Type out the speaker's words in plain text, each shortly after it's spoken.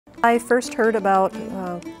I first heard about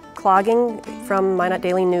clogging from Minot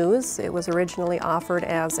Daily News. It was originally offered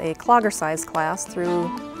as a cloggercise class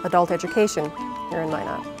through adult education here in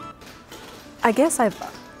Minot. I guess I've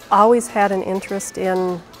always had an interest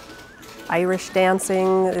in Irish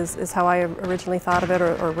dancing is how I originally thought of it,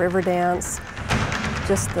 or river dance.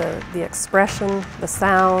 Just the expression, the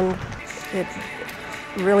sound, it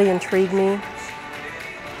really intrigued me.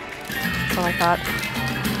 So I thought,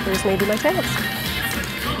 here's maybe my chance.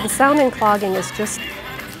 The sound in clogging is just,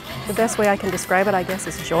 the best way I can describe it, I guess,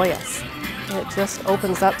 is joyous. It just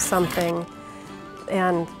opens up something,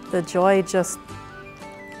 and the joy just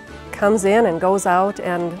comes in and goes out,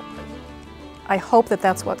 and I hope that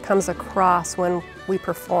that's what comes across when we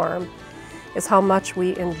perform, is how much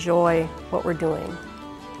we enjoy what we're doing,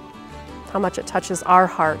 how much it touches our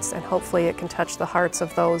hearts, and hopefully it can touch the hearts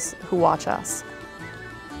of those who watch us.